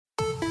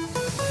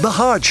The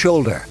Hard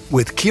Shoulder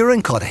with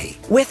Kieran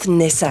with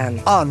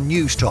Nissan on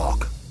News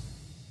Talk.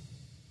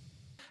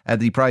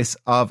 The price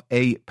of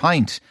a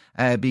pint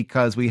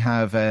because we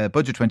have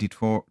Budget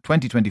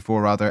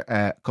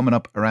 2024 coming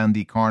up around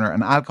the corner,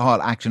 and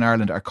Alcohol Action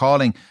Ireland are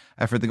calling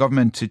for the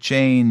government to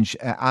change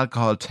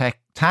alcohol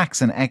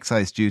tax and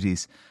excise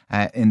duties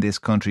in this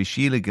country.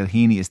 Sheila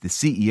Gilheaney is the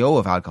CEO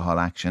of Alcohol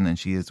Action, and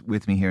she is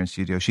with me here in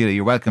studio. Sheila,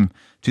 you're welcome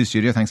to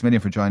studio. Thanks a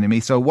million for joining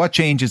me. So what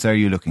changes are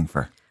you looking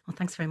for? Well,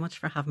 thanks very much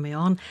for having me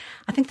on.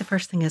 I think the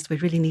first thing is we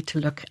really need to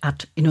look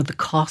at, the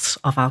costs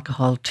of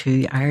alcohol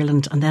to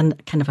Ireland, and then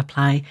kind of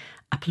apply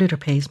a polluter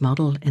pays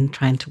model in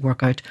trying to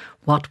work out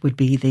what would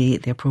be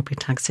the appropriate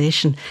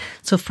taxation.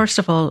 So first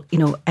of all,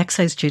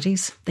 excise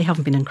duties, they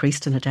haven't been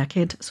increased in a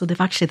decade. So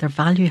their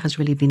value has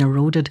really been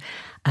eroded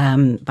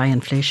by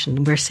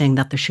inflation. We're saying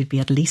that there should be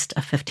at least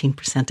a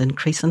 15%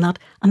 increase in that.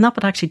 And that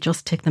would actually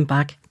just take them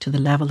back to the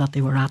level that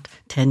they were at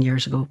 10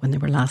 years ago when they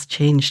were last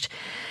changed.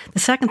 The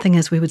second thing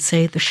is we would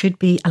say there should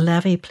be a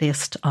levy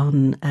placed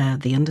on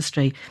the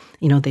industry,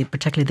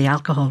 particularly the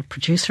alcohol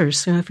producers.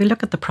 So if we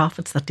look at the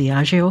profits that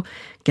Diageo,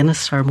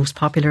 Guinness, our most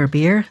popular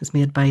beer, is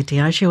made by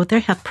Diageo, they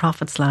had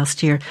profits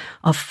last year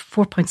of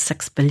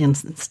 4.6 billion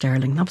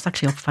sterling. That was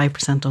actually up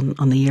 5%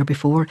 on the year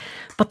before.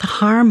 But the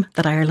harm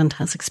that Ireland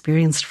has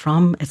experienced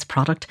from its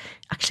product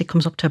actually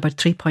comes up to about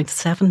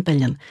 3.7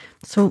 billion.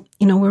 So,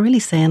 we're really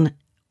saying,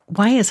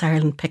 why is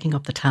Ireland picking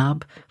up the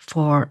tab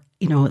for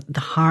the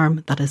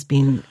harm that has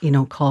been,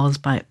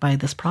 caused by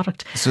this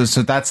product? So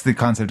that's the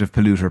concept of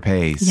polluter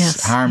pays.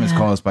 Yes, harm is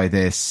caused by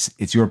this.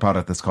 It's your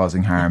product that's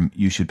causing harm.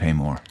 You should pay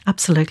more.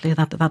 Absolutely.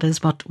 That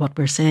is what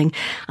we're saying.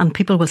 And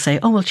people will say,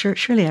 oh, well,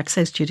 surely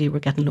excise duty, we're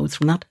getting loads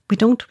from that. We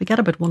don't. We get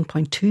about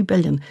 1.2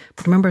 billion.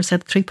 But remember, I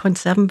said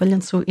 3.7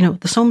 billion. So,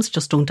 the sums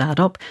just don't add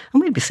up.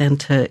 And we'd be saying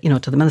to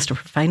the Minister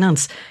for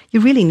Finance,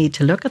 you really need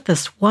to look at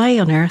this. Why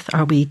on earth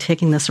are we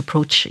taking this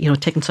approach,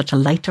 taking such a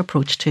light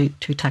approach to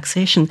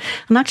taxation?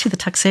 And actually, the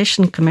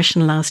Taxation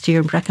Commission last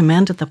year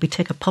recommended that we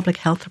take a public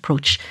health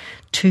approach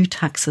to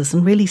taxes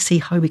and really see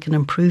how we can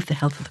improve the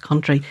health of the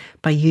country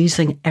by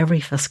using every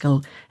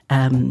fiscal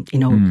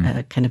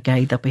kind of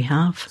guide that we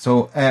have.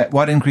 So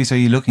what increase are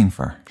you looking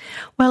for?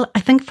 Well,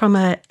 I think from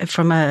a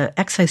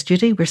excise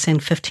duty, we're saying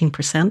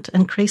 15%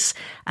 increase,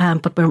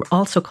 but we're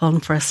also calling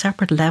for a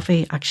separate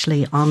levy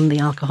actually on the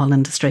alcohol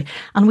industry.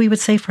 And we would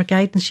say for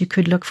guidance, you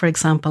could look, for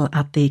example,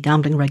 at the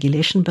Gambling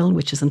Regulation Bill,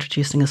 which is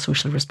introducing a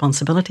social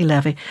responsibility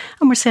levy.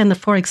 And we're saying that,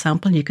 for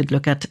example, you could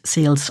look at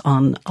sales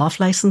on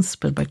off-licence,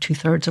 but about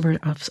 2/3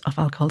 of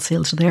alcohol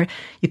sales are there.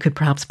 You could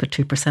perhaps put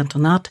 2%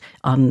 on that.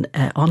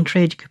 On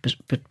trade, you could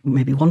put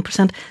maybe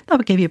 1%. That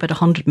would give you about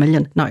 100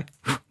 million. Now,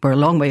 we're a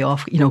long way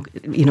off,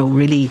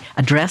 really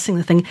addressing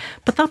the thing,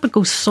 but that would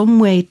go some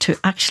way to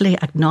actually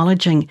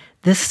acknowledging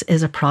this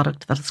is a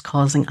product that is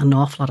causing an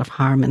awful lot of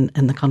harm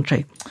in the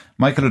country.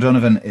 Michael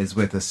O'Donovan is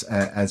with us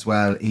as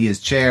well. He is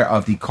chair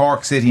of the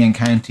Cork City and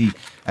County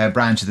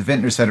branch of the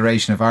Vintners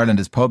Federation of Ireland.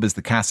 His pub is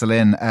the Castle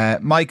Inn.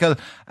 Michael,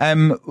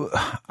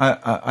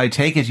 I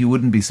take it you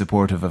wouldn't be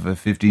supportive of a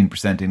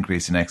 15%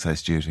 increase in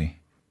excise duty?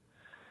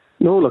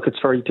 No, look, it's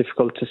very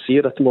difficult to see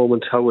it at the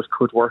moment how it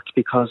could work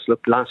because,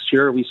 look, last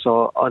year we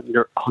saw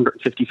under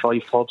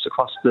 155 pubs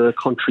across the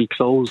country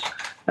close.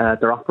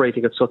 They're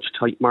operating at such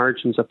tight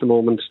margins at the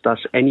moment that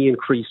any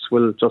increase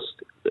will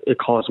just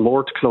cause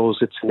more to close.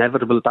 It's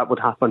inevitable that would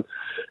happen.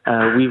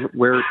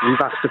 We've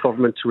asked the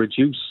government to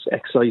reduce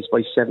excise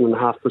by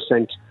 7.5%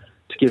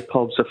 to give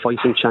pubs a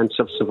fighting chance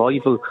of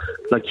survival.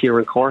 Like here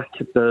in Cork,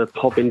 the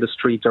pub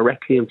industry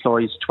directly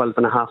employs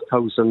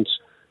 12,500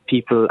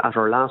 people at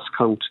our last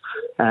count.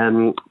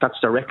 That's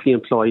directly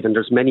employed, and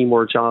there's many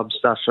more jobs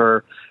that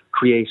are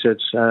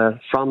created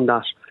from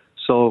that.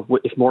 So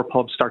if more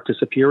pubs start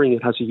disappearing,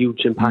 it has a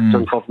huge impact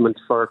on government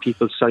for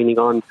people signing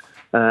on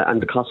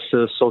and the costs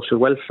of social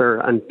welfare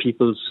and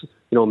people's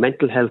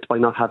mental health by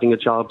not having a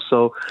job.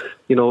 So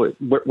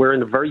we're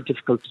in a very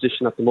difficult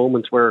position at the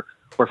moment where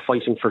we're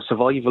fighting for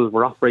survival.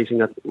 We're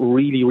operating at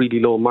really, really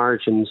low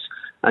margins,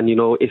 and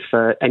if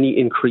any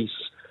increase,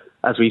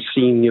 as we've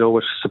seen,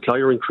 with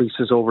supplier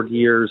increases over the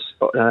years,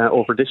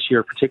 over this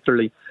year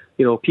particularly,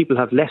 people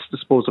have less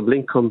disposable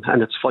income,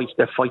 and it's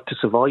their fight to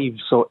survive.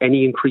 So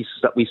any increases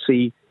that we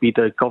see, be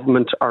the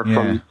government or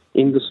from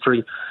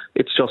industry,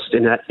 it's just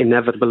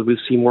inevitable. We'll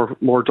see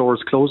more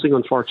doors closing,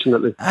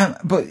 unfortunately.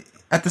 But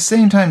at the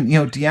same time,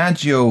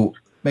 Diageo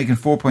making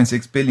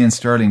 4.6 billion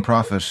sterling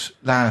profit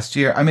last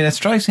year. I mean, it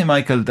strikes me,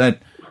 Michael,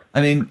 that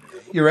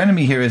your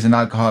enemy here is in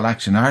Alcohol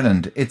Action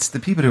Ireland. It's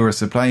the people who are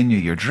supplying you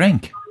your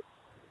drink.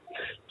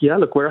 Yeah,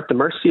 look, we're at the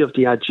mercy of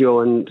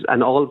Diageo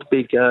and all the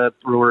big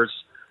brewers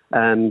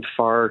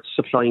for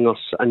supplying us.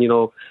 And,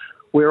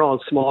 we're all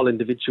small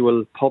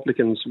individual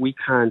publicans. We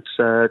can't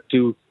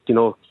do,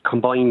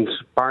 combined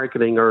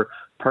bargaining or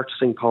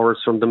purchasing powers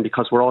from them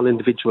because we're all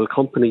individual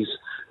companies.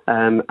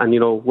 And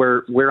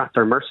we're at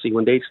their mercy.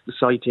 When they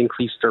decide to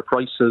increase their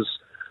prices,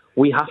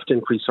 we have to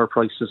increase our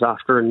prices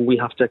after, and we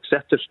have to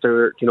accept it.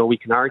 We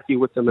can argue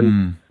with them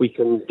and we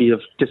can be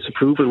of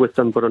disapproval with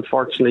them, but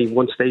unfortunately,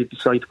 once they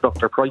decide to put up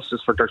their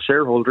prices for their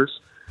shareholders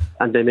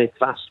and they make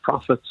vast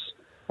profits,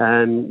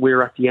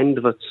 we're at the end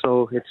of it.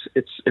 So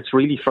it's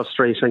really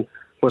frustrating.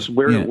 But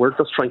we're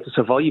just trying to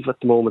survive at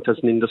the moment as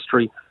an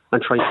industry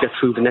and trying to get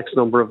through the next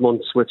number of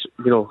months with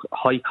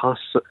high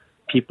costs.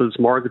 People's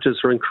mortgages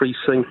are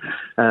increasing.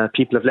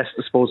 People have less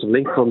disposable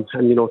income,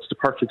 and it's the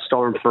perfect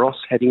storm for us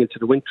heading into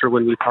the winter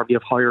when we probably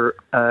have higher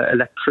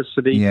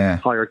electricity,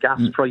 higher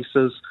gas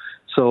prices.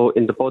 So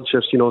in the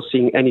budget,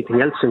 seeing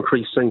anything else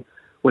increasing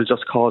will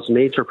just cause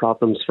major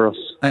problems for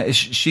us.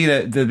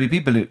 Sheila, there'll be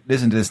people who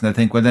listen to this and they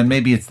think, well, then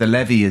maybe it's the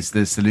levy is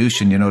the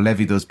solution.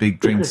 Levy those big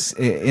drinks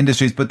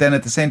industries, but then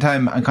at the same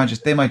time, I'm conscious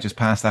they might just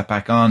pass that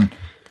back on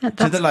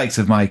to the likes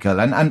of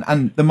Michael.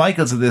 And the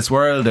Michaels of this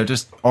world are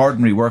just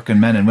ordinary working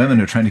men and women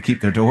who are trying to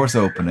keep their doors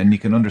open, and you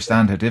can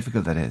understand how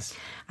difficult that is.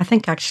 I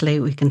think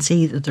actually we can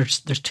see that there's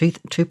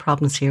two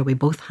problems here. We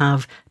both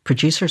have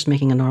producers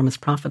making enormous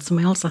profits, and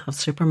we also have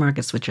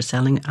supermarkets which are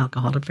selling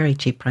alcohol at very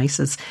cheap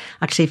prices.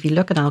 Actually, if you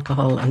look at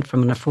alcohol and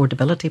from an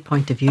affordability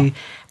point of view,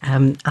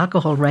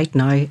 alcohol right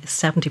now is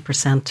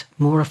 70%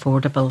 more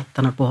affordable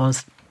than it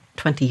was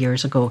 20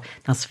 years ago.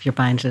 That's if you're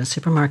buying it in a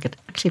supermarket.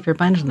 Actually, if you're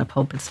buying it in a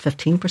pub, it's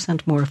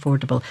 15% more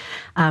affordable.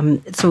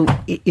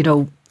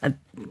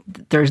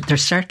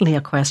 There's certainly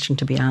a question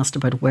to be asked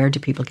about where do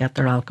people get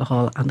their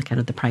alcohol and the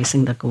kind of the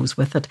pricing that goes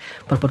with it.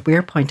 But what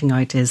we're pointing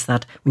out is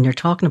that when you're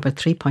talking about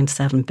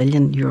 3.7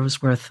 billion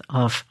euros worth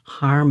of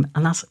harm,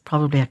 and that's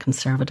probably a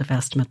conservative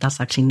estimate, that's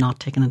actually not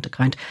taking into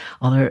account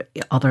other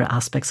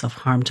aspects of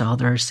harm to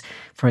others.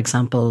 For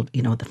example,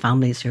 the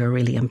families who are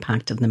really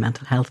impacted and the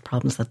mental health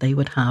problems that they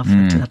would have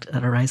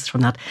that arise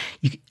from that.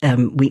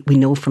 We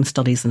know from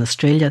studies in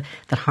Australia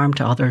that harm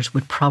to others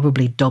would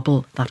probably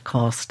double that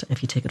cost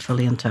if you take it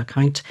fully into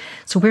account.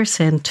 So we're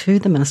saying to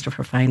the Minister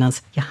for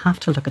Finance, you have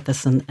to look at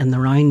this in the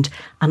round,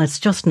 and it's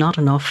just not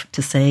enough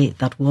to say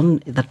that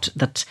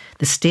that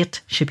the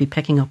state should be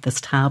picking up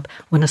this tab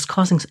when it's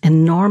causing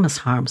enormous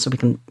harm. So we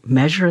can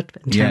measure it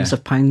in terms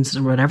of pounds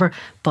or whatever,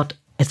 but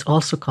it's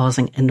also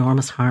causing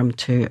enormous harm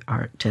to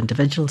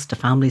individuals, to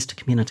families, to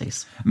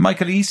communities.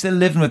 Michael, are you still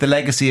living with the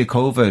legacy of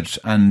COVID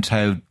and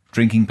how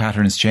drinking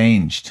patterns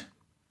changed?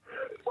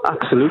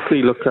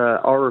 Absolutely. Look,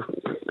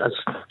 as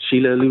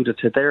Sheila alluded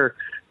to there,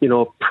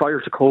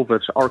 prior to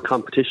COVID, our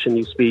competition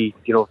used to be,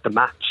 the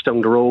match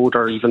down the road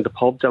or even the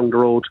pub down the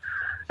road.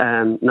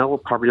 Now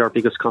probably our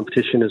biggest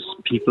competition is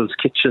people's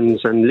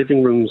kitchens and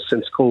living rooms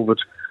since COVID.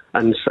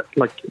 And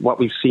like what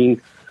we've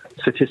seen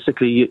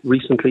statistically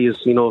recently is,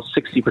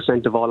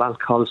 60% of all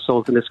alcohol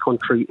sold in this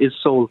country is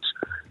sold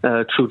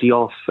through the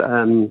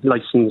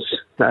off-licence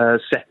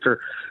sector.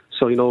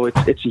 So,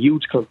 it's a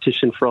huge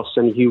competition for us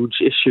and a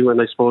huge issue.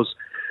 And I suppose,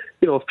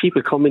 if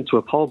people come into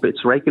a pub,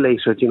 it's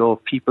regulated.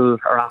 If people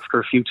are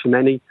after a few too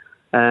many,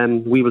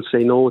 we will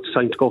say, no, it's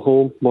time to go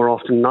home. More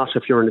often than not,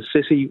 if you're in a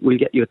city, we'll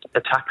get you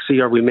a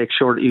taxi or we'll make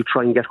sure that you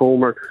try and get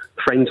home or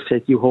friends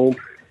take you home.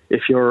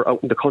 If you're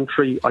out in the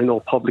country, I know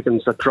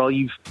publicans that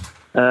drive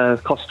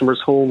customers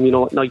home,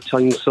 at night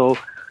time. So,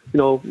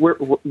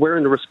 we're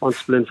in a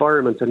responsible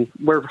environment and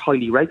we're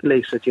highly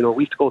regulated. We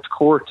have to go to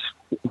court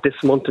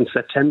this month in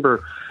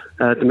September,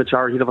 the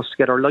majority of us to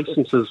get our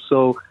licences.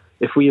 So,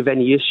 if we have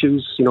any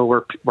issues,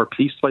 we're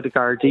policed by the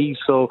Gardaí.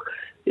 So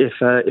if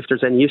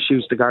there's any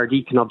issues, the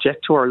Gardaí can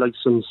object to our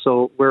licence.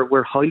 So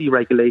we're highly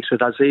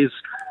regulated as is.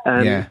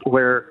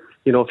 Where,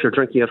 if you're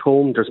drinking at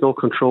home, there's no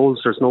controls,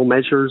 there's no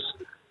measures.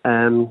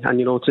 And,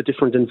 it's a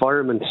different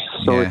environment.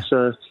 So it's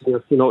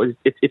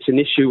an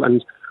issue.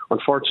 And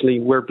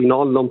unfortunately, we're being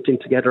all lumped in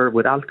together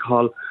with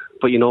alcohol.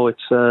 But,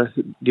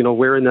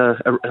 we're in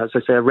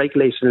a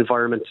regulated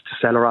environment to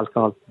sell our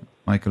alcohol.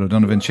 Michael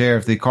O'Donovan, Chair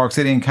of the Cork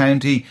City and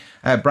County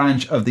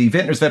branch of the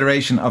Vintners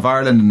Federation of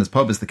Ireland, and his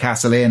pub is the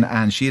Castle Inn,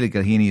 and Sheila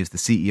Gilheaney is the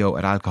CEO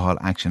at Alcohol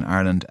Action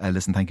Ireland.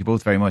 Listen, thank you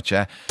both very much.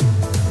 The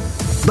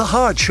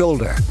Hard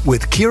Shoulder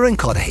with Kieran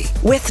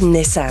with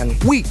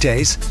Nissan.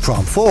 Weekdays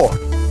from 4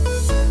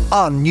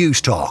 on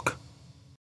News Talk.